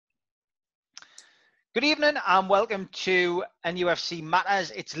Good evening and welcome to NUFC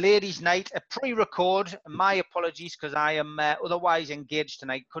Matters. It's ladies' night, a pre-record. My apologies because I am otherwise engaged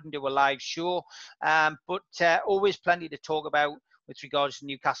tonight. Couldn't do a live show, but always plenty to talk about with regards to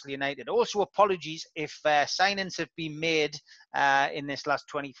Newcastle United. Also, apologies if signings have been made in this last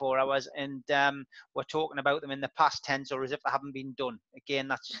 24 hours and we're talking about them in the past tense or as if they haven't been done. Again,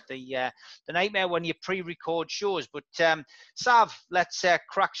 that's just the nightmare when you pre-record shows. But Sav, let's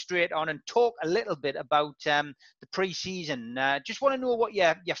crack straight on and talk a little bit about the pre-season. Just want to know what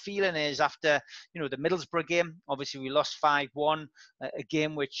your feeling is after the Middlesbrough game. Obviously, we lost 5-1, a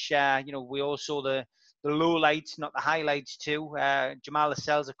game which we all saw the lowlights, not the highlights too. Jamal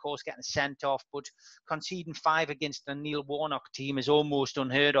Lascelles, of course, getting sent off, but conceding 5 against the Neil Warnock team is almost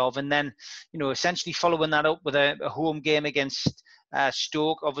unheard of. And then, essentially following that up with a home game against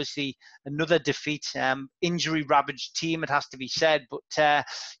Stoke, obviously another defeat, injury-ravaged team, it has to be said. But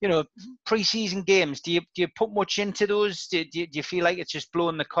pre-season games, do you put much into those? Do you feel like it's just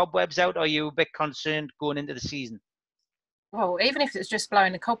blowing the cobwebs out, or are you a bit concerned going into the season? Well, even if it's just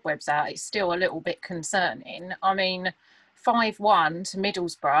blowing the cobwebs out, it's still a little bit concerning. I mean, 5-1 to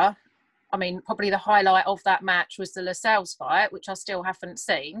Middlesbrough. I mean, probably the highlight of that match was the Lascelles fight, which I still haven't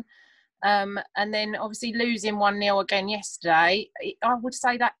seen. And then obviously losing 1-0 again yesterday, I would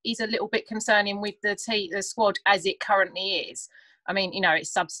say that is a little bit concerning with the squad as it currently is. I mean,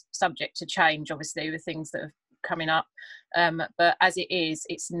 it's subject to change, obviously, with things that are coming up. But as it is,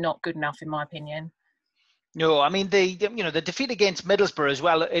 it's not good enough, in my opinion. No, I mean the defeat against Middlesbrough as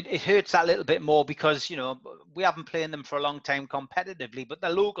well. It hurts that little bit more because we haven't played them for a long time competitively, but they're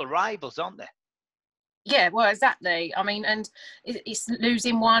local rivals, aren't they? Yeah, well, exactly. I mean, and it's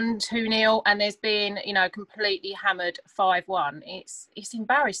losing 1-2-0, and there's been completely hammered 5-1. It's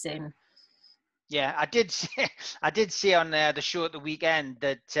embarrassing. Yeah, I did see on the show at the weekend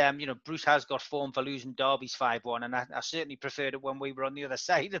that Bruce has got form for losing derbies 5-1, and I certainly preferred it when we were on the other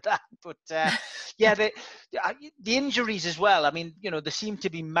side of that. But yeah, the injuries as well. I mean, they seem to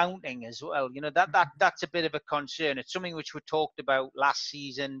be mounting as well. That's a bit of a concern. It's something which we talked about last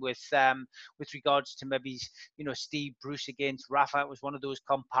season with regards to maybe Steve Bruce against Rafa. It was one of those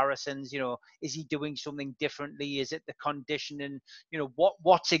comparisons. Is he doing something differently? Is it the conditioning?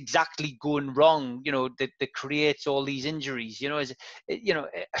 What's exactly going wrong? That creates all these injuries. Is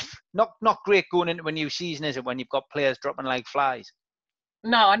not great going into a new season, is it, when you've got players dropping like flies?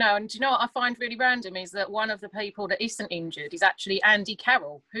 No, I know. And do you know what I find really random is that one of the people that isn't injured is actually Andy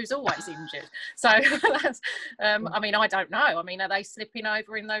Carroll, who's always injured. So that's, I mean, I don't know. I mean, are they slipping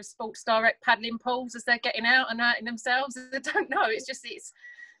over in those Sports Direct paddling pools as they're getting out and hurting themselves? I don't know.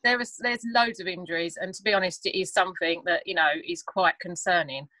 There's loads of injuries, and to be honest, it is something that is quite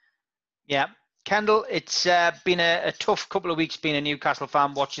concerning. Yeah. Kendall, it's been a tough couple of weeks being a Newcastle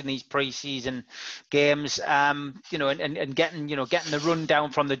fan, watching these pre-season games, and getting the rundown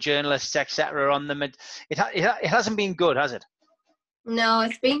from the journalists, etc. on them. It hasn't been good, has it? No,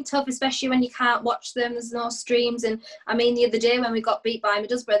 it's been tough, especially when you can't watch them. There's no streams, and I mean, the other day when we got beat by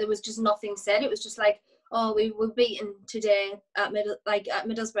Middlesbrough, there was just nothing said. It was just like, oh, we were beaten today at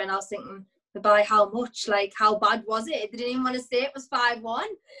Middlesbrough, and I was thinking, by how much? Like, how bad was it? They didn't even want to say it was 5-1.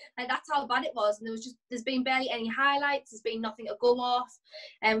 Like, that's how bad it was. And there's been barely any highlights. There's been nothing to go off.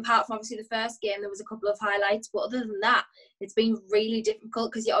 And apart from obviously the first game, there was a couple of highlights. But other than that, it's been really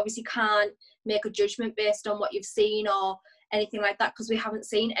difficult because you obviously can't make a judgment based on what you've seen or anything like that because we haven't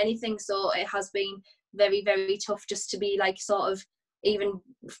seen anything. So it has been very, very tough just to be like sort of even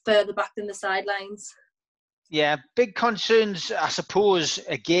further back than the sidelines. Yeah, big concerns, I suppose,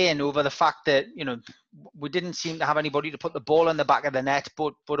 again, over the fact that, we didn't seem to have anybody to put the ball in the back of the net,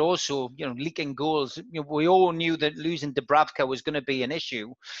 but also, leaking goals. We all knew that losing Dubravka was going to be an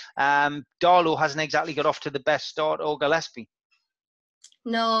issue. Darlow hasn't exactly got off to the best start, or Gillespie.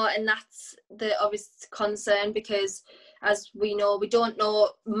 No, and that's the obvious concern because, as we know, we don't know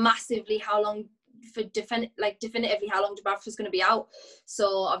massively how long definitively how long Dubravka's going to be out. So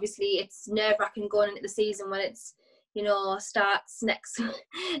obviously it's nerve-wracking going into the season when it's starts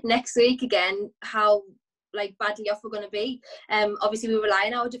next week again, how badly off we're going to be. Obviously we rely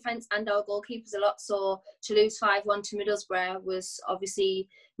on our defence and our goalkeepers a lot, so to lose 5-1 to Middlesbrough was obviously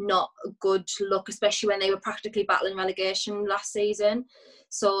not a good look, especially when they were practically battling relegation last season.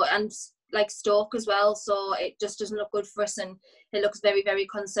 So, and Stoke as well, so it just doesn't look good for us, and it looks very, very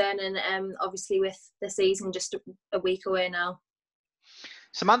concerning, obviously with the season just a week away now.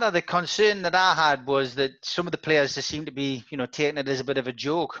 Samantha, the concern that I had was that some of the players just seem to be, taking it as a bit of a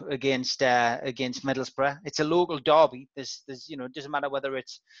joke against Middlesbrough. It's a local derby. There's it doesn't matter whether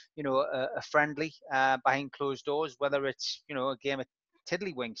it's, a friendly behind closed doors, whether it's, a game at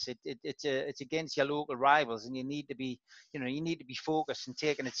tiddlywinks. It's against your local rivals, and you need to be focused and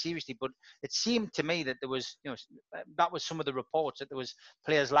taking it seriously. But it seemed to me that there was, that was some of the reports, that there was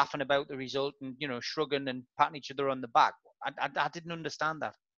players laughing about the result and, shrugging and patting each other on the back. I didn't understand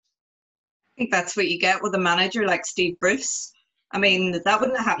that. I think that's what you get with a manager like Steve Bruce. I mean, that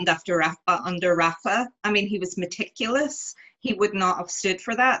wouldn't have happened under Rafa. I mean, he was meticulous. He would not have stood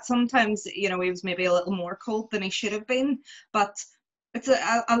for that. Sometimes, he was maybe a little more cold than he should have been. But it's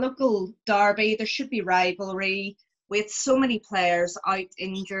a local derby. There should be rivalry. We had so many players out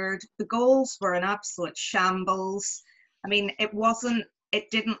injured. The goals were an absolute shambles. I mean,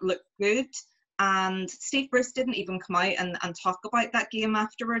 it didn't look good. And Steve Bruce didn't even come out and talk about that game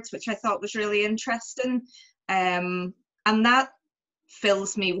afterwards, which I thought was really interesting. And that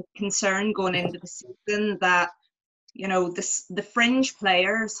fills me with concern going into the season that, the fringe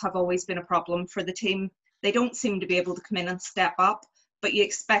players have always been a problem for the team. They don't seem to be able to come in and step up, but you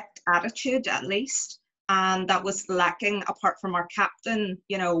expect attitude at least. And that was lacking, apart from our captain,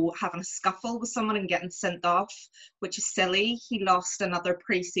 having a scuffle with someone and getting sent off, which is silly. He lost another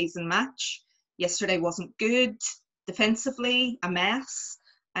pre-season match. Yesterday wasn't good. Defensively, a mess.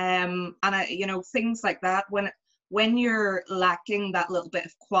 And things like that. When you're lacking that little bit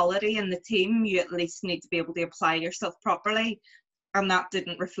of quality in the team, you at least need to be able to apply yourself properly. And that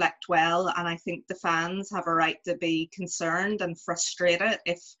didn't reflect well. And I think the fans have a right to be concerned and frustrated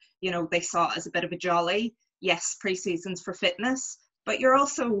if, they saw it as a bit of a jolly. Yes, pre-season's for fitness, but you're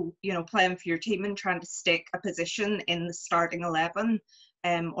also, playing for your team and trying to stick a position in the starting 11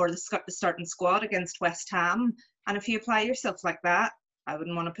 or the starting squad against West Ham. And if you apply yourself like that, I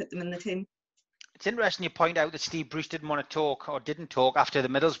wouldn't want to put them in the team. It's interesting you point out that Steve Bruce didn't want to didn't talk after the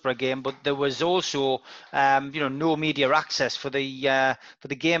Middlesbrough game, but there was also, no media access for the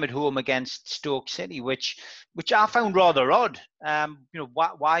game at home against Stoke City, which I found rather odd.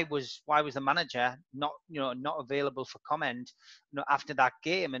 Why was the manager not available for comment, after that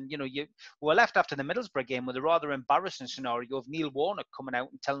game? And you were left after the Middlesbrough game with a rather embarrassing scenario of Neil Warnock coming out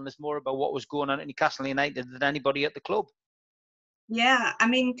and telling us more about what was going on at Newcastle United than anybody at the club. Yeah, I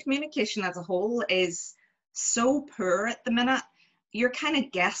mean, communication as a whole is so poor at the minute. You're kind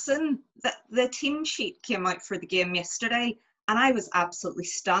of guessing. That the team sheet came out for the game yesterday, and I was absolutely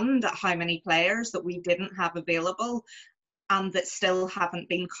stunned at how many players that we didn't have available and that still haven't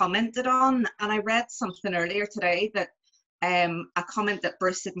been commented on. And I read something earlier today that a comment that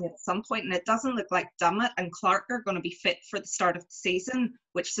Bruce had made at some point, and it doesn't look like Dummett and Clark are going to be fit for the start of the season,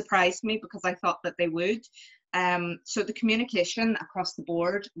 which surprised me because I thought that they would. So the communication across the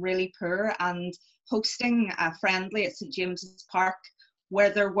board really poor, and hosting a friendly at St James's Park where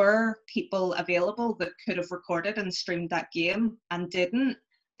there were people available that could have recorded and streamed that game and didn't,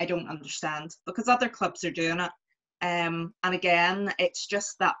 I don't understand, because other clubs are doing it. And again, it's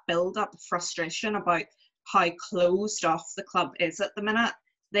just that build-up of frustration about how closed off the club is at the minute.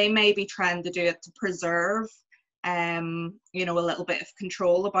 They may be trying to do it to preserve, a little bit of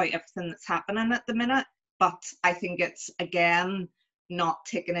control about everything that's happening at the minute. But I think it's, again, not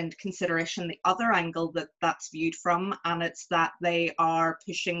taking into consideration the other angle that's viewed from, and it's that they are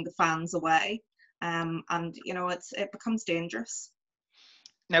pushing the fans away. It becomes dangerous.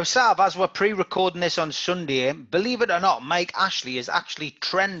 Now, Sav, as we're pre-recording this on Sunday, believe it or not, Mike Ashley is actually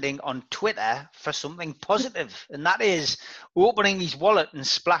trending on Twitter for something positive, and that is opening his wallet and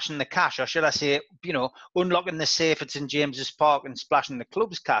splashing the cash, or should I say, unlocking the safe at St James's Park and splashing the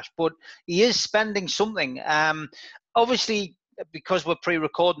club's cash. But he is spending something. Obviously, because we're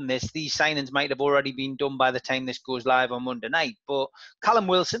pre-recording this, these signings might have already been done by the time this goes live on Monday night. But Callum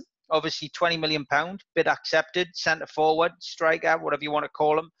Wilson, obviously £20 million, bid accepted, centre forward, striker, whatever you want to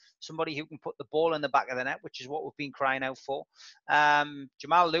call him, somebody who can put the ball in the back of the net, which is what we've been crying out for.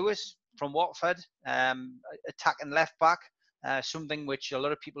 Jamal Lewis from Watford, attacking left back, something which a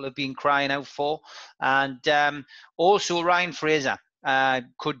lot of people have been crying out for. And also Ryan Fraser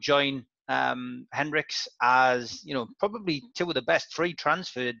could join Hendricks as, probably two of the best free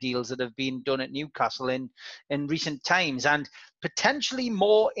transfer deals that have been done at Newcastle in recent times, and potentially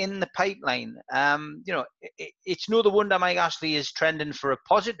more in the pipeline. It's no wonder Mike Ashley is trending for a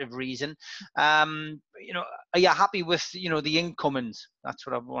positive reason. Are you happy with, the incomings? That's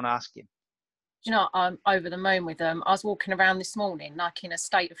what I want to ask you. I'm over the moon with them. I was walking around this morning like in a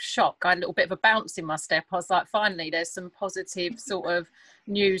state of shock. I had a little bit of a bounce in my step. I was like, finally, there's some positive sort of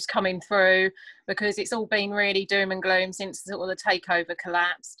news coming through, because it's all been really doom and gloom since sort of the takeover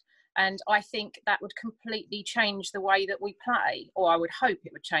collapsed. And I think that would completely change the way that we play, or I would hope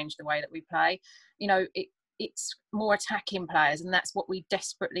it would change the way that we play. it's more attacking players, and that's what we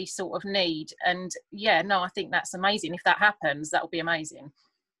desperately sort of need. And yeah, no, I think that's amazing. If that happens, that will be amazing.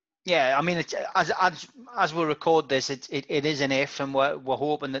 Yeah, I mean, it's, as we record this, it is an if, and we're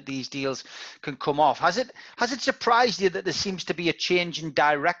hoping that these deals can come off. Has it surprised you that there seems to be a change in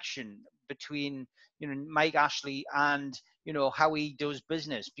direction between, you know, Mike Ashley and, you know, how he does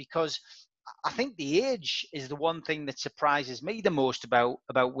business? Because I think the age is the one thing that surprises me the most about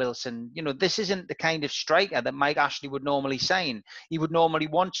Wilson. You know, this isn't the kind of striker that Mike Ashley would normally sign. He would normally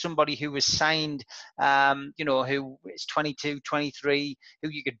want somebody who was signed, you know, who is 22, 23, who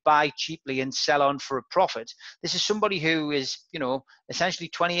you could buy cheaply and sell on for a profit. This is somebody who is, you know, essentially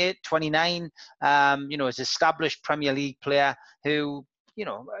 28, 29, you know, is an established Premier League player who, you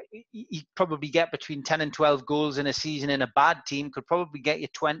know, he'd probably get between 10 and 12 goals in a season in a bad team, could probably get you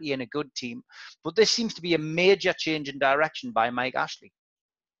 20 in a good team. But this seems to be a major change in direction by Mike Ashley.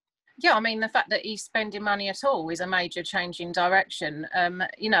 Yeah, I mean, the fact that he's spending money at all is a major change in direction.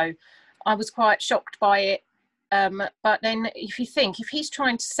 You know, I was quite shocked by it. But then if you think, if he's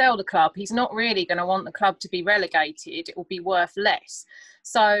trying to sell the club, he's not really going to want the club to be relegated. It will be worth less.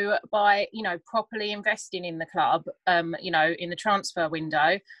 So by, you know, properly investing in the club, you know, in the transfer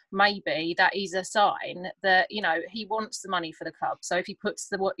window, maybe that is a sign that, you know, he wants the money for the club. So if he puts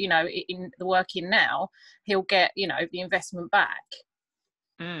the, you know, in the work in now, he'll get, you know, the investment back.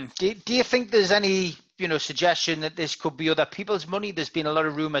 Do you think there's any, you know, suggestion that this could be other people's money? There's been a lot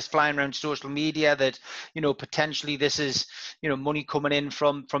of rumours flying around social media that, you know, potentially this is, you know, money coming in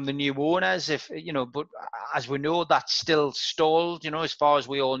from the new owners. If, you know, but as we know, that's still stalled, you know, as far as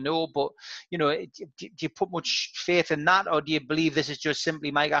we all know. But, you know, do you put much faith in that, or do you believe this is just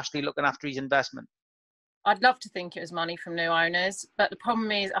simply Mike Ashley looking after his investment? I'd love to think it was money from new owners, but the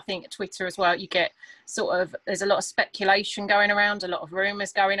problem is, I think Twitter as well, you get sort of, there's a lot of speculation going around, a lot of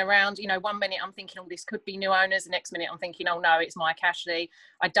rumours going around. You know, one minute I'm thinking, oh, this could be new owners. The next minute I'm thinking, oh, no, it's Mike Ashley.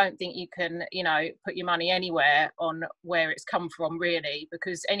 I don't think you can, you know, put your money anywhere on where it's come from, really,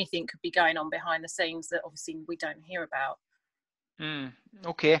 because anything could be going on behind the scenes that obviously we don't hear about.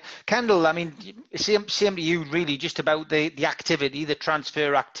 Okay, Kendall, I mean, same to you, really, just about the activity, the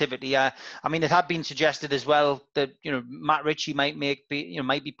transfer activity. I mean, it had been suggested as well that, you know, Matt Ritchie might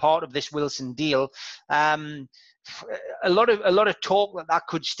be part of this Wilson deal. A lot of talk that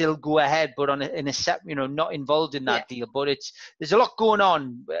could still go ahead, but in a set, you know, not involved in that deal. But there's a lot going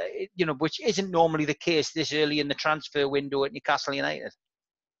on, you know, which isn't normally the case this early in the transfer window at Newcastle United.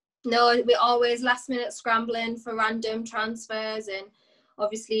 No, we're always last minute scrambling for random transfers, and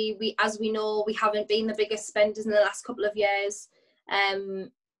obviously as we know, we haven't been the biggest spenders in the last couple of years.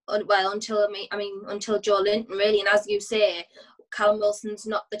 Well, until Joe Linton, really. And as you say, Callum Wilson's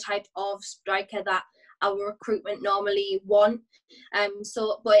not the type of striker that our recruitment normally want.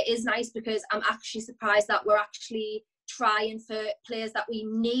 But it is nice because I'm actually surprised that we're actually trying for players that we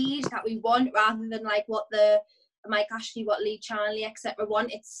need, that we want, rather than like what the Mike Ashley, what Lee Charnley, etc.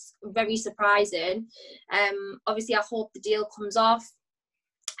 want. It's very surprising. Obviously, I hope the deal comes off.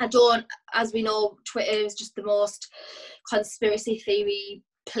 As we know, Twitter is just the most conspiracy theory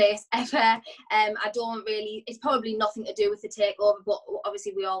place ever. It's probably nothing to do with the takeover, but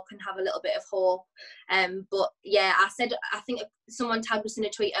obviously we all can have a little bit of hope. But yeah, I think someone tagged us in a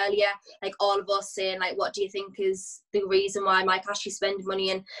tweet earlier, like all of us saying, like, what do you think is the reason why Mike Ashley spending money?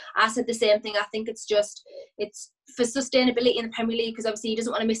 And I said the same thing. I think it's for sustainability in the Premier League, because obviously he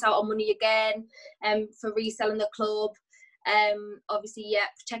doesn't want to miss out on money again, for reselling the club. Obviously,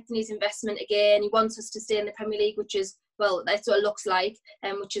 protecting his investment again. He wants us to stay in the Premier League, which is, well, that's what it looks like,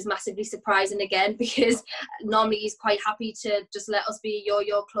 which is massively surprising again, because normally he's quite happy to just let us be a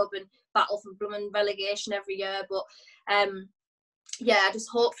yo-yo club and battle for blooming relegation every year. But just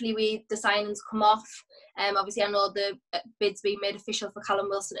hopefully the signings come off. Obviously, I know the bid's being made official for Callum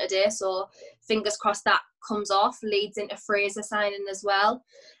Wilson today, so fingers crossed that comes off, leads into Fraser signing as well,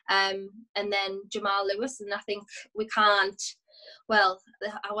 and then Jamal Lewis. And I think we can't, well,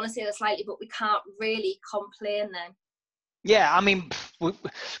 I want to say this slightly, but we can't really complain then. Yeah, I mean,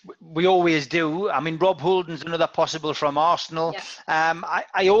 we always do. I mean, Rob Holden's another possible from Arsenal. Yeah.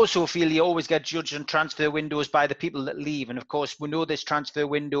 I also feel you always get judged on transfer windows by the people that leave. And of course, we know this transfer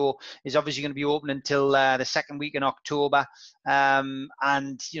window is obviously going to be open until the second week in October.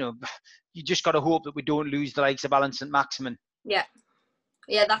 And, you know, you just got to hope that we don't lose the likes of Alan St. Maximin.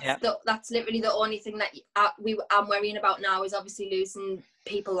 Yeah, that's literally the only thing that I'm worrying about now, is obviously losing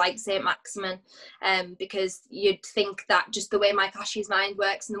people like St. Maximin, because you'd think that just the way Mike Ashley's mind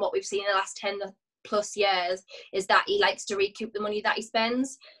works and what we've seen in the last 10 plus years is that he likes to recoup the money that he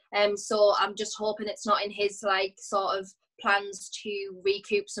spends. So I'm just hoping it's not in his like sort of plans to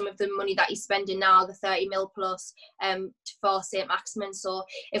recoup some of the money that he's spending now, the 30 mil plus, for St Maximin. So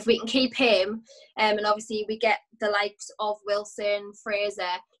if we can keep him, and obviously we get the likes of Wilson, Fraser,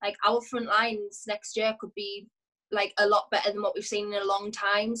 like our front lines next year could be like a lot better than what we've seen in a long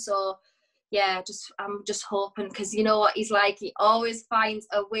time. So yeah, I'm just hoping, because you know what he's like, he always finds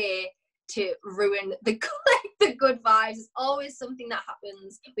a way to ruin the good vibes. It's always something that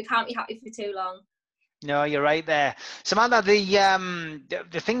happens. We can't be happy for too long. No, you're right there, Samantha.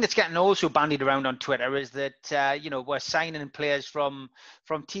 The thing that's getting also bandied around on Twitter is that we're signing players from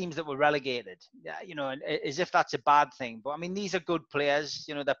teams that were relegated. As if that's a bad thing. But I mean, these are good players.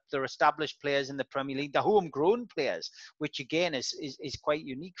 They're established players in the Premier League. They're homegrown players, which again is quite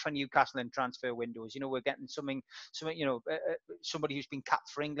unique for Newcastle in transfer windows. We're getting somebody who's been capped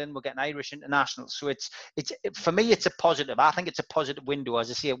for England. We're getting Irish internationals. So it's for me, it's a positive. I think it's a positive window.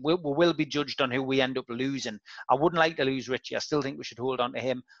 As I say, we will be judged on who we end up losing. I wouldn't like to lose Richie. I still think we should hold on to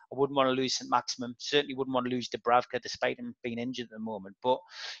him. I wouldn't want to lose St Maximum. Certainly wouldn't want to lose Dubravka, despite him being injured at the moment. But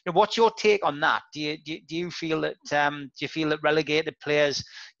what's your take on that? Do you feel that relegated players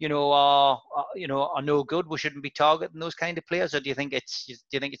are no good? We shouldn't be targeting those kind of players, or do you think it's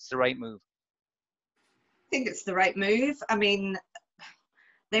the right move? I think it's the right move. I mean,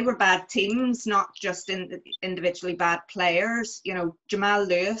 they were bad teams, not just individually bad players. Jamal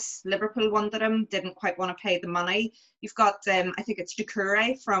Lewis, Liverpool wanted him, didn't quite want to pay the money. You've got, I think it's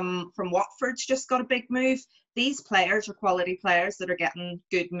Doucouré from Watford's just got a big move. These players are quality players that are getting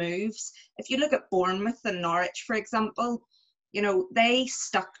good moves. If you look at Bournemouth and Norwich, for example, they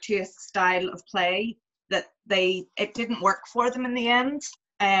stuck to a style of play that it didn't work for them in the end.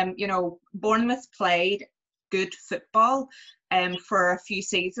 Bournemouth played good football for a few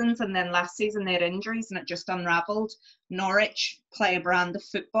seasons, and then last season they had injuries and it just unravelled. Norwich play a brand of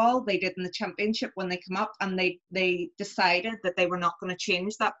football they did in the Championship when they come up, and they decided that they were not going to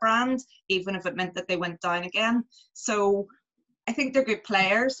change that brand, even if it meant that they went down again. So I think they're good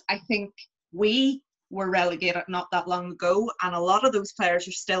players. I think we were relegated not that long ago, and a lot of those players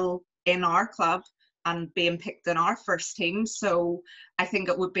are still in our club and being picked in our first team. So I think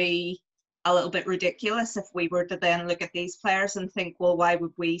it would be a little bit ridiculous if we were to then look at these players and think, well, why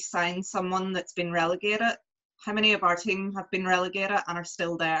would we sign someone that's been relegated? How many of our team have been relegated and are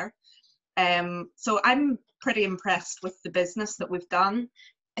still there? So I'm pretty impressed with the business that we've done.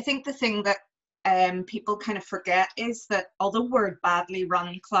 I think the thing that people kind of forget is that although we're a badly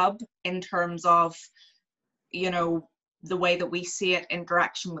run club in terms of, the way that we see it,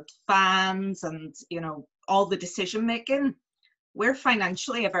 interaction with fans and, all the decision making, we're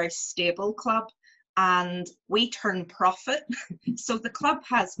financially a very stable club and we turn profit. So the club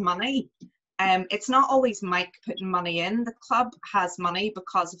has money. It's not always Mike putting money in. The club has money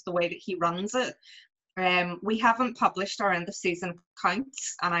because of the way that he runs it. We haven't published our end of season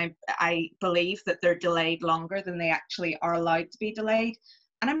accounts, and I believe that they're delayed longer than they actually are allowed to be delayed.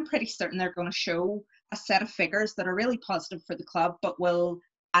 And I'm pretty certain they're going to show a set of figures that are really positive for the club, but will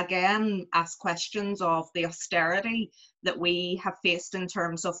again ask questions of the austerity that we have faced in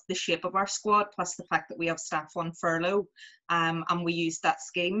terms of the shape of our squad, plus the fact that we have staff on furlough, and we use that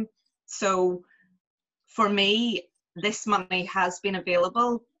scheme. So for me, this money has been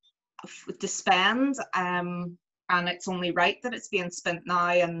available to spend, and it's only right that it's being spent now.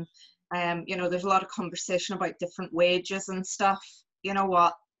 And there's a lot of conversation about different wages and stuff. You know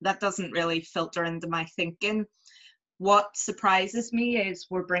what, that doesn't really filter into my thinking. What surprises me is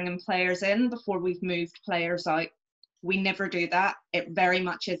we're bringing players in before we've moved players out. We never do that. It very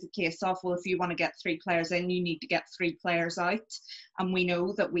much is a case of, well, if you want to get 3 players in, you need to get 3 players out. And we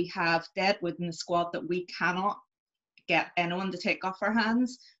know that we have deadwood in the squad that we cannot get anyone to take off our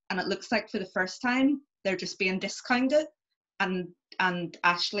hands. And it looks like for the first time, they're just being discounted. And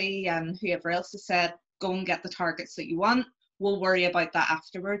Ashley and whoever else has said, go and get the targets that you want. We'll worry about that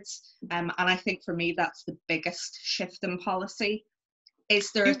afterwards. And I think for me, that's the biggest shift in policy.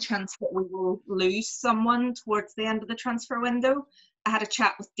 Is there a chance that we will lose someone towards the end of the transfer window? I had a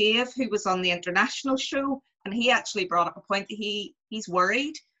chat with Dave, who was on the international show, and he actually brought up a point that he's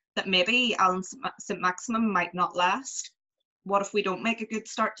worried that maybe Alan St Maximum might not last. What if we don't make a good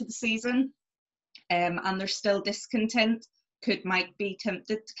start to the season? And there's still discontent. Could Mike be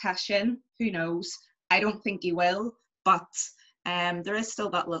tempted to cash in? Who knows? I don't think he will. But there is still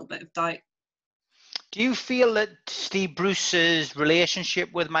that little bit of doubt. Do you feel that Steve Bruce's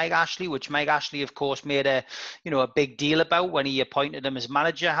relationship with Mike Ashley, which Mike Ashley, of course, made a big deal about when he appointed him as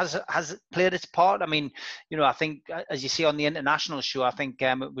manager, has played its part? I mean, I think as you see on the international show, I think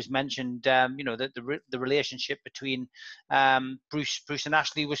it was mentioned, that the relationship between Bruce and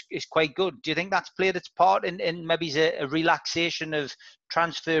Ashley is quite good. Do you think that's played its part in maybe a relaxation of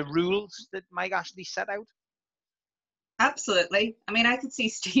transfer rules that Mike Ashley set out? Absolutely. I mean, I could see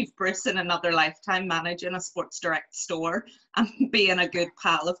Steve Bruce in another lifetime managing a Sports Direct store and being a good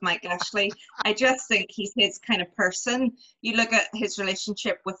pal of Mike Ashley. I just think he's his kind of person. You look at his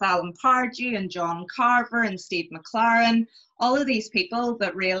relationship with Alan Pardew and John Carver and Steve McLaren, all of these people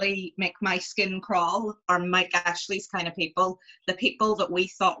that really make my skin crawl are Mike Ashley's kind of people, the people that we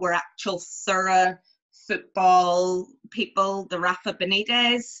thought were actual thorough football people, the Rafa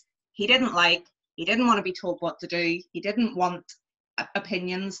Benitez. He didn't like. He didn't want to be told what to do. He didn't want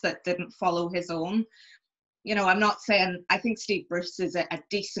opinions that didn't follow his own. I'm not saying, I think Steve Bruce is a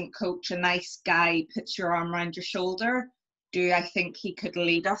decent coach, a nice guy, puts your arm around your shoulder. Do I think he could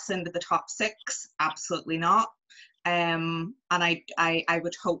lead us into the top 6? Absolutely not. And I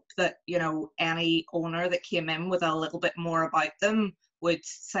would hope that, any owner that came in with a little bit more about them would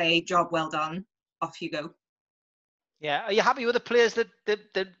say, job well done, off you go. Yeah, are you happy with the players that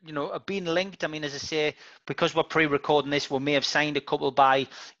have been linked? I mean, as I say, because we're pre-recording this, we may have signed a couple by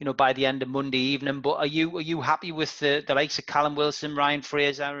the end of Monday evening. But are you happy with the likes of Callum Wilson, Ryan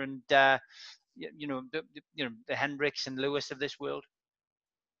Fraser, and the Hendricks and Lewis of this world?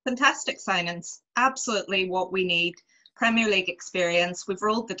 Fantastic signings, absolutely what we need. Premier League experience. We've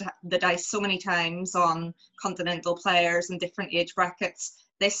rolled the dice so many times on continental players and different age brackets.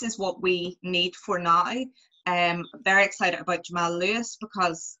 This is what we need for now. Very excited about Jamal Lewis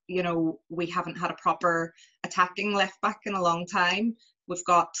because, we haven't had a proper attacking left back in a long time. We've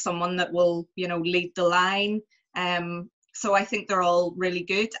got someone that will, lead the line. So I think they're all really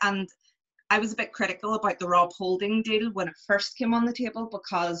good. And I was a bit critical about the Rob Holding deal when it first came on the table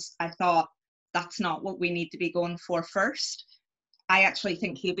because I thought that's not what we need to be going for first. I actually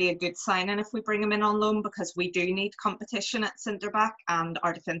think he'll be a good signing if we bring him in on loan because we do need competition at centre-back and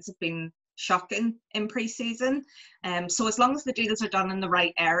our defence have been shocking in pre-season. So as long as the deals are done in the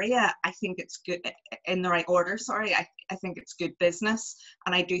right area, I think it's good, in the right order, sorry, I think it's good business.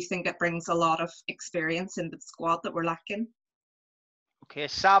 And I do think it brings a lot of experience into the squad that we're lacking. Okay,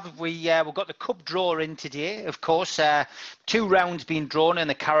 Sav, we've got the cup draw in today. Of course, 2 rounds being drawn in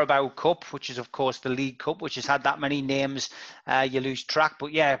the Carabao Cup, which is, of course, the League Cup, which has had that many names, you lose track.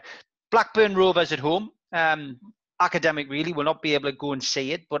 But yeah, Blackburn Rovers at home. Academic really will not be able to go and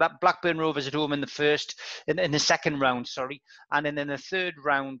see it, but at Blackburn Rovers at home in the second round, and then in the third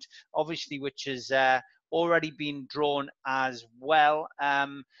round, obviously, which has already been drawn as well.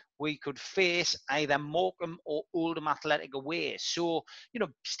 We could face either Morecambe or Oldham Athletic away. So,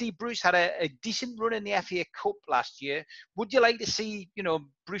 Steve Bruce had a decent run in the FA Cup last year. Would you like to see,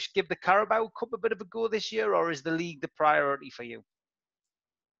 Bruce give the Carabao Cup a bit of a go this year, or is the league the priority for you?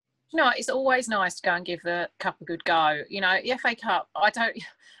 No, it's always nice to go and give the cup a good go. The FA Cup, I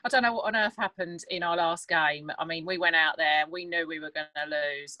don't know what on earth happened in our last game. I mean, we went out there, we knew we were going to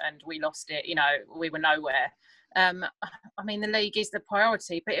lose and we lost it. We were nowhere. I mean, the league is the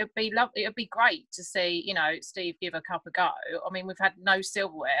priority, but it'd be lovely. It'd be great to see, Steve give a cup a go. I mean, we've had no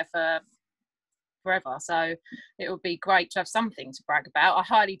silverware for forever, so it would be great to have something to brag about. I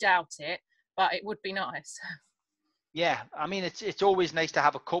highly doubt it, but it would be nice. Yeah, I mean, it's always nice to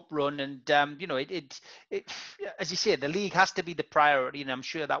have a cup run, and it as you say, the league has to be the priority, and I'm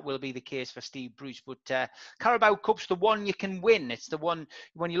sure that will be the case for Steve Bruce. But Carabao Cup's the one you can win. It's the one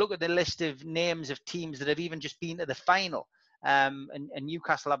when you look at the list of names of teams that have even just been to the final. And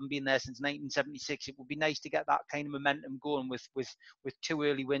Newcastle haven't been there since 1976. It would be nice to get that kind of momentum going with 2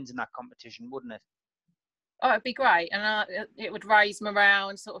 early wins in that competition, wouldn't it? Oh, it'd be great, and it would raise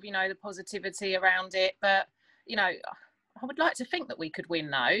morale, sort of, the positivity around it, but. I would like to think that we could win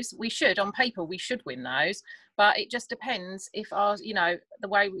those. We should, on paper, we should win those. But it just depends if our, the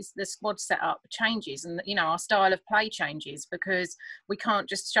way the squad set up changes and, our style of play changes, because we can't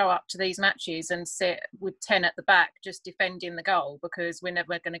just show up to these matches and sit with 10 at the back just defending the goal because we're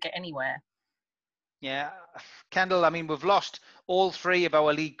never going to get anywhere. Yeah, Kendall, I mean, we've lost all 3 of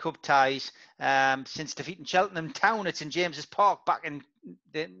our League Cup ties since defeating Cheltenham Town at St James's Park back in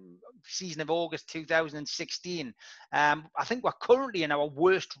the season of August 2016. I think we're currently in our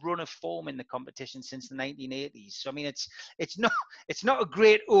worst run of form in the competition since the 1980s. So, I mean, it's not a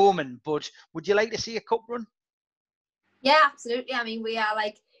great omen, but would you like to see a cup run? Yeah, absolutely. I mean, we are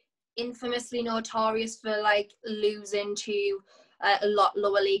infamously notorious for losing to a lot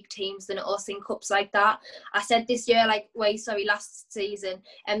lower league teams than us in cups like that. I said this year, last season,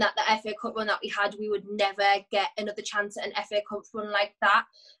 and that the FA Cup run that we had, we would never get another chance at an FA Cup run like that,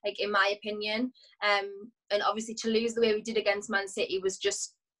 like in my opinion. And obviously to lose the way we did against Man City was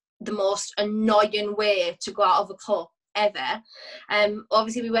just the most annoying way to go out of a cup ever.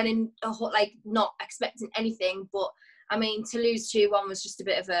 Obviously we went in not expecting anything, but I mean, to lose 2-1 was just a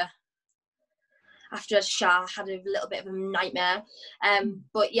bit of a, after Shah had a little bit of a nightmare.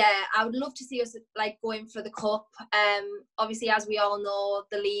 But yeah, I would love to see us going for the cup. Obviously, as we all know,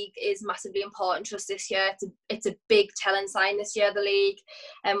 the league is massively important to us this year. It's a big telling sign this year, the league,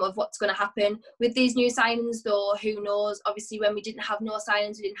 of what's going to happen. With these new signings though, who knows? Obviously, when we didn't have no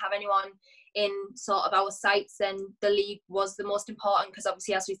signings, we didn't have anyone in sort of our sights, then the league was the most important, because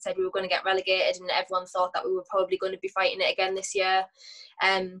obviously, as we said, we were going to get relegated and everyone thought that we were probably going to be fighting it again this year.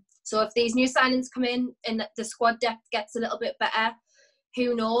 So if these new signings come in and the squad depth gets a little bit better,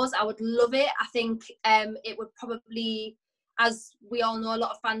 who knows? I would love it. I think it would probably, as we all know, a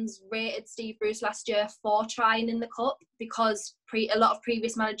lot of fans rated Steve Bruce last year for trying in the cup, because a lot of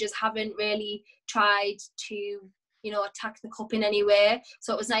previous managers haven't really tried to attack the cup in any way.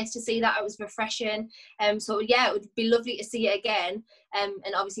 So it was nice to see that. It was refreshing. So yeah, it would be lovely to see it again. And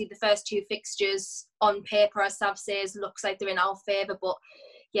obviously the first 2 fixtures on paper, as Sav says, looks like they're in our favour. But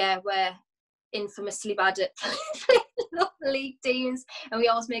yeah, we're infamously bad at playing league teams, and we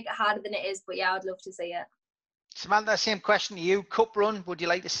always make it harder than it is. But yeah, I'd love to see it. Samantha, same question to you. Cup run, would you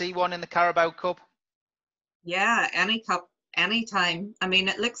like to see one in the Carabao Cup? Yeah, any cup, anytime. I mean,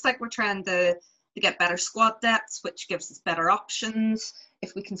 it looks like we're trying to get better squad depths, which gives us better options.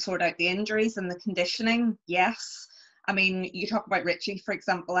 If we can sort out the injuries and the conditioning, yes. I mean, you talk about Richie, for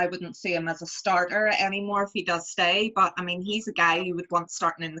example. I wouldn't see him as a starter anymore if he does stay, but I mean, he's a guy you would want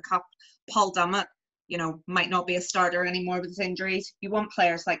starting in the cup. Paul Dummett, might not be a starter anymore with his injuries. You want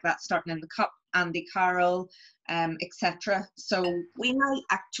players like that starting in the cup, Andy Carroll, etc. So we might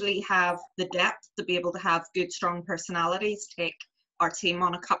actually have the depth to be able to have good, strong personalities take our team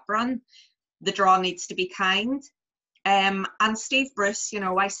on a cup run. The draw needs to be kind. And Steve Bruce,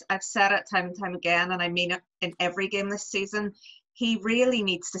 I've said it time and time again, and I mean it in every game this season, he really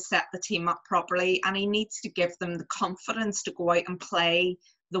needs to set the team up properly, and he needs to give them the confidence to go out and play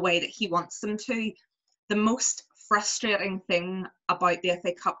the way that he wants them to. The most frustrating thing about the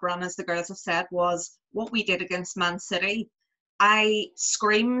FA Cup run, as the girls have said, was what we did against Man City. I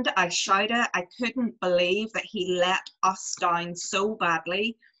screamed, I shouted, I couldn't believe that he let us down so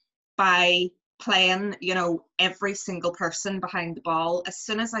badly by playing, every single person behind the ball. As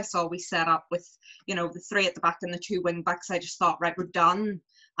soon as I saw we set up with, the 3 at the back and the 2 wing backs, I just thought, right, we're done.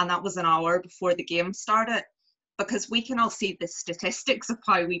 And that was an hour before the game started, because we can all see the statistics of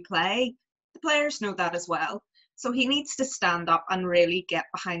how we play. The players know that as well. So he needs to stand up and really get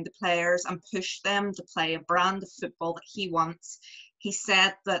behind the players and push them to play a brand of football that he wants. He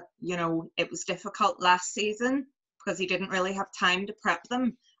said that, it was difficult last season because he didn't really have time to prep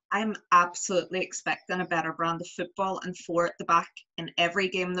them. I'm absolutely expecting a better brand of football and 4 at the back in every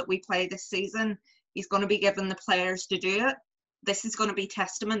game that we play this season. He's going to be given the players to do it. This is going to be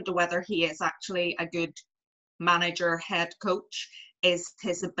testament to whether he is actually a good manager, head coach, is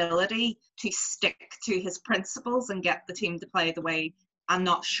his ability to stick to his principles and get the team to play the way and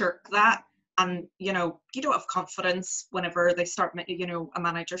not shirk that. And, you don't have confidence whenever they start, a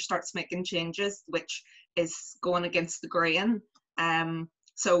manager starts making changes, which is going against the grain.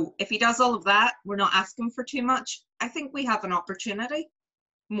 So if he does all of that, we're not asking for too much. I think we have an opportunity,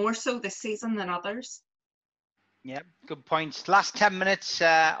 more so this season than others. Yeah, good points. Last 10 minutes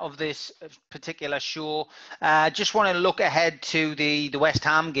of this particular show. Just want to look ahead to the West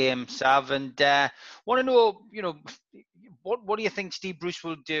Ham game, Sav, and want to know, what do you think Steve Bruce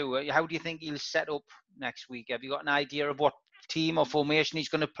will do? How do you think he'll set up next week? Have you got an idea of what team or formation he's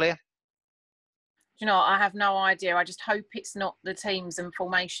going to play? I have no idea. I just hope it's not the teams and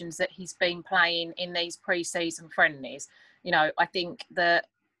formations that he's been playing in these pre-season friendlies. I think that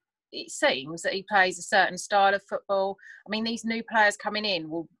it seems that he plays a certain style of football. I mean, these new players coming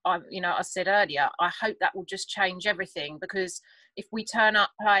in I said earlier, I hope that will just change everything, because if we turn up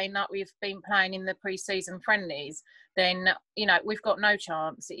playing like we've been playing in the pre-season friendlies, then, we've got no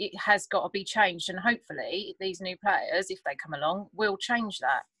chance. It has got to be changed. And hopefully these new players, if they come along, will change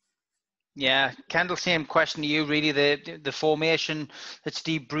that. Yeah, Kendall, same question to you, really. The formation that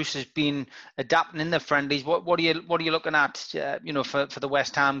Steve Bruce has been adapting in the friendlies. What are you looking at? For the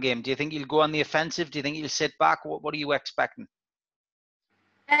West Ham game. Do you think he'll go on the offensive? Do you think he'll sit back? What are you expecting?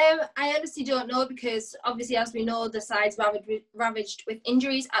 I honestly don't know, because obviously, as we know, the side's ravaged with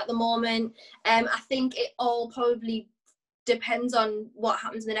injuries at the moment. I think it all probably depends on what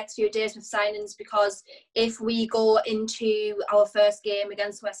happens in the next few days with signings, because if we go into our first game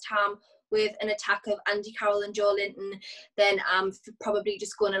against West Ham with an attack of Andy Carroll and Joe Linton, then I'm probably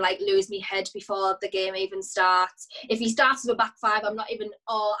just going to like lose my head before the game even starts. If he starts with a back five, I'm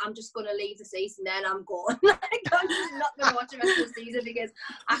just going to leave the season, then I'm going. Like, I'm just not going to watch the rest of the season because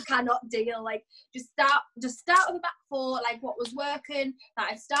I cannot deal. Like, just start with a back four, like what was working, that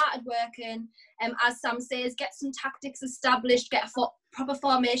I've started working. As Sam says, get some tactics established, get a proper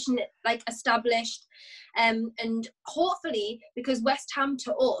formation like established, and hopefully, because West Ham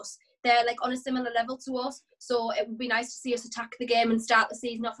to us, they're like on a similar level to us, so it would be nice to see us attack the game and start the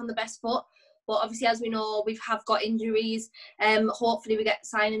season off on the best foot. But obviously, as we know, we have got injuries. Hopefully we get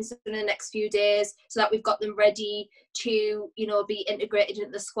signings in the next few days so that we've got them ready to, you know, be integrated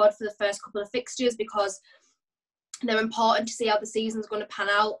into the squad for the first couple of fixtures, because they're important to see how the season's going to pan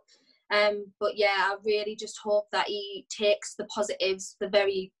out. But yeah, I really just hope that he takes the positives, the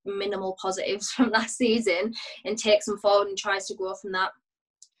very minimal positives from last season, and takes them forward and tries to grow from that.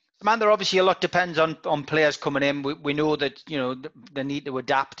 Amanda, obviously a lot depends on players coming in. We know that, you know, they need to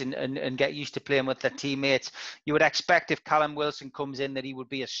adapt and get used to playing with their teammates. You would expect if Callum Wilson comes in that he would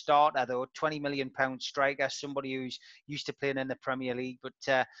be a starter, though, £20 million striker, somebody who's used to playing in the Premier League.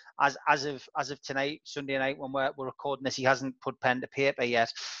 But as of tonight, Sunday night, when we're recording this, he hasn't put pen to paper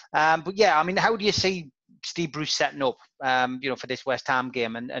yet. But yeah, I mean, how do you see Steve Bruce setting up, you know, for this West Ham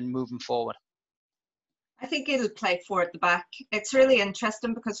game and moving forward? I think he'll play 4 at the back. It's really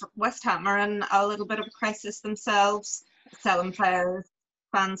interesting because West Ham are in a little bit of a crisis themselves, selling players,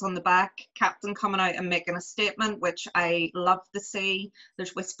 fans on the back, captain coming out and making a statement, which I love to see.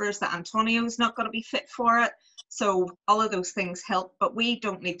 There's whispers that Antonio's not going to be fit for it. So all of those things help, but we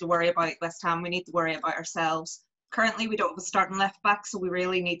don't need to worry about West Ham. We need to worry about ourselves. Currently, we don't have a starting left back, so we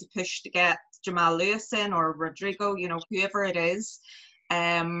really need to push to get Jamal Lewis in, or Rodrigo, you know, whoever it is.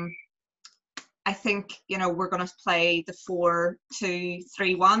 I think, you know, we're going to play the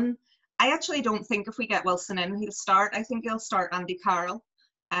 4-2-3-1. I actually don't think if we get Wilson in, he'll start. I think he'll start Andy Carroll.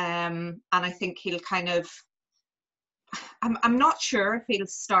 And I think he'll kind of, I'm not sure if he'll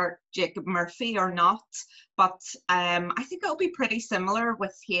start Jacob Murphy or not, but I think it'll be pretty similar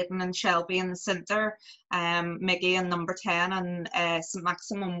with Hayden and Shelby in the centre, Miggy in number 10 and St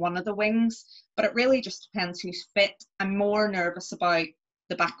Maxim on one of the wings. But it really just depends who's fit. I'm more nervous about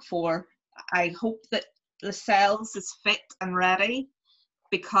the back 4. I hope that Lascelles is fit and ready,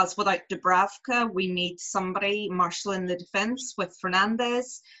 because without Dubravka, we need somebody marshalling the defence with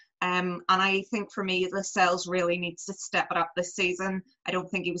Fernandez. And I think for me, Lascelles really needs to step it up this season. I don't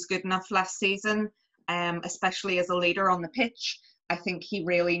think he was good enough last season, especially as a leader on the pitch. I think he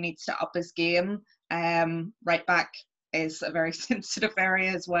really needs to up his game. Right back is a very sensitive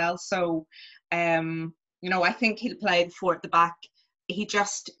area as well. So, you know, I think he'll play the 4 at the back. He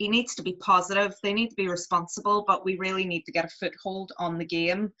needs to be positive. They need to be responsible, but we really need to get a foothold on the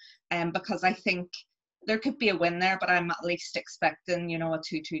game, because I think there could be a win there, but I'm at least expecting, you know, a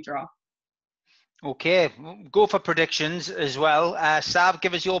 2-2 draw. Okay, go for predictions as well. Sav,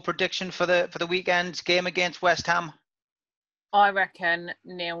 give us your prediction for the weekend's game against West Ham. I reckon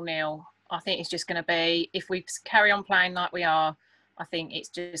 0-0. I think it's just going to be, if we carry on playing like we are, I think it's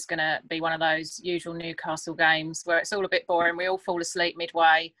just going to be one of those usual Newcastle games where it's all a bit boring. We all fall asleep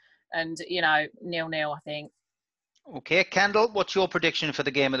midway and, you know, 0-0, I think. Okay, Kendall, what's your prediction for the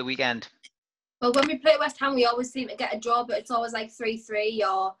game of the weekend? Well, when we play West Ham, we always seem to get a draw, but it's always like 3-3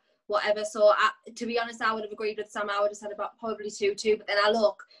 or whatever. So, to be honest, I would have agreed with Sam. I would have said about probably 2-2. But then I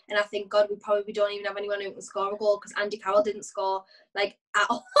look and I think, God, we probably don't even have anyone who can score a goal, because Andy Carroll didn't score like at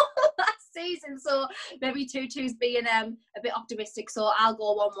all last season. So maybe 2-2's being a bit optimistic. So I'll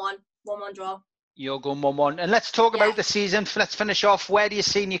go 1-1 draw. You're going 1-1. And let's talk about the season. Let's finish off. Where do you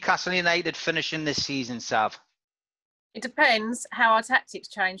see Newcastle United finishing this season, Sav? It depends how our tactics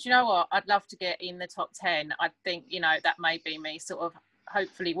change. You know what? I'd love to get in the top 10. I think, you know, that may be me sort of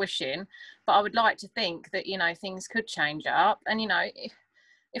hopefully wishing, but I would like to think that, you know, things could change up. And, you know,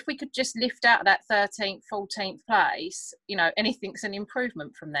 if we could just lift out of that 13th, 14th place, you know, anything's an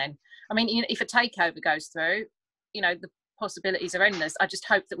improvement from then. I mean, you know, if a takeover goes through, you know, the possibilities are endless. I just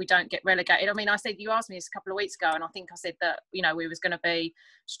hope that we don't get relegated. I mean, I said, you asked me this a couple of weeks ago, and I think I said that, you know, we was going to be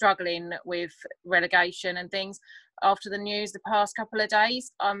struggling with relegation and things. After the news the past couple of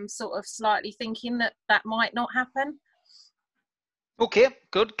days, I'm sort of slightly thinking that that might not happen. Okay,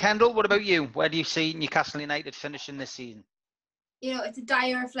 good. Kendall, what about you? Where do you see Newcastle United finishing this season? You know, it's a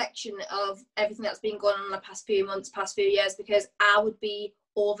dire reflection of everything that's been going on in the past few months, past few years, because I would be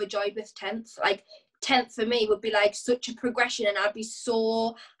overjoyed with 10th. Like, 10th for me would be like such a progression, and I'd be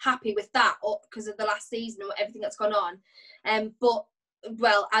so happy with that because of the last season and everything that's gone on. But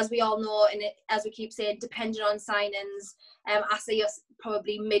well, as we all know, and as we keep saying, depending on signings, I see us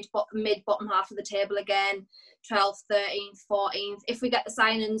probably mid bottom half of the table again, 12th, 13th, 14th. If we get the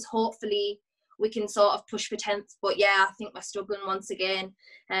signings, hopefully we can sort of push for 10th. But yeah, I think we're struggling once again.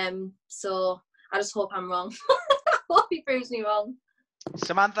 So I just hope I'm wrong. I hope he proves me wrong.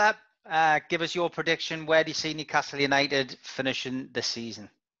 Samantha, give us your prediction. Where do you see Newcastle United finishing this season?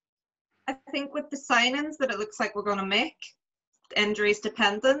 I think with the signings that it looks like we're going to make, injuries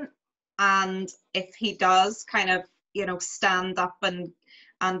dependent, and if he does kind of, you know, stand up and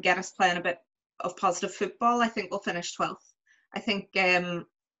get us playing a bit of positive football, I think we'll finish 12th. I think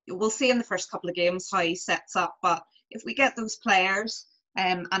we'll see in the first couple of games how he sets up, but if we get those players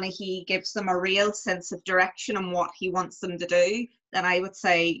and he gives them a real sense of direction and what he wants them to do, then I would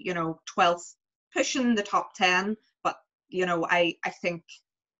say, you know, 12th, pushing the top 10. But, you know, I think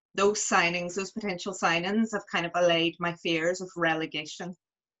those signings, those potential signings, have kind of allayed my fears of relegation.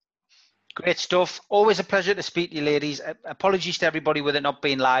 Great stuff. Always a pleasure to speak to you, ladies. Apologies to everybody with it not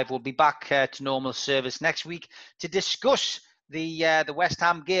being live. We'll be back to normal service next week to discuss the West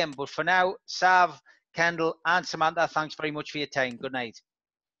Ham game. But for now, Sav, Kendall and Samantha, thanks very much for your time. Good night.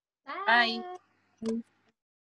 Bye. Bye.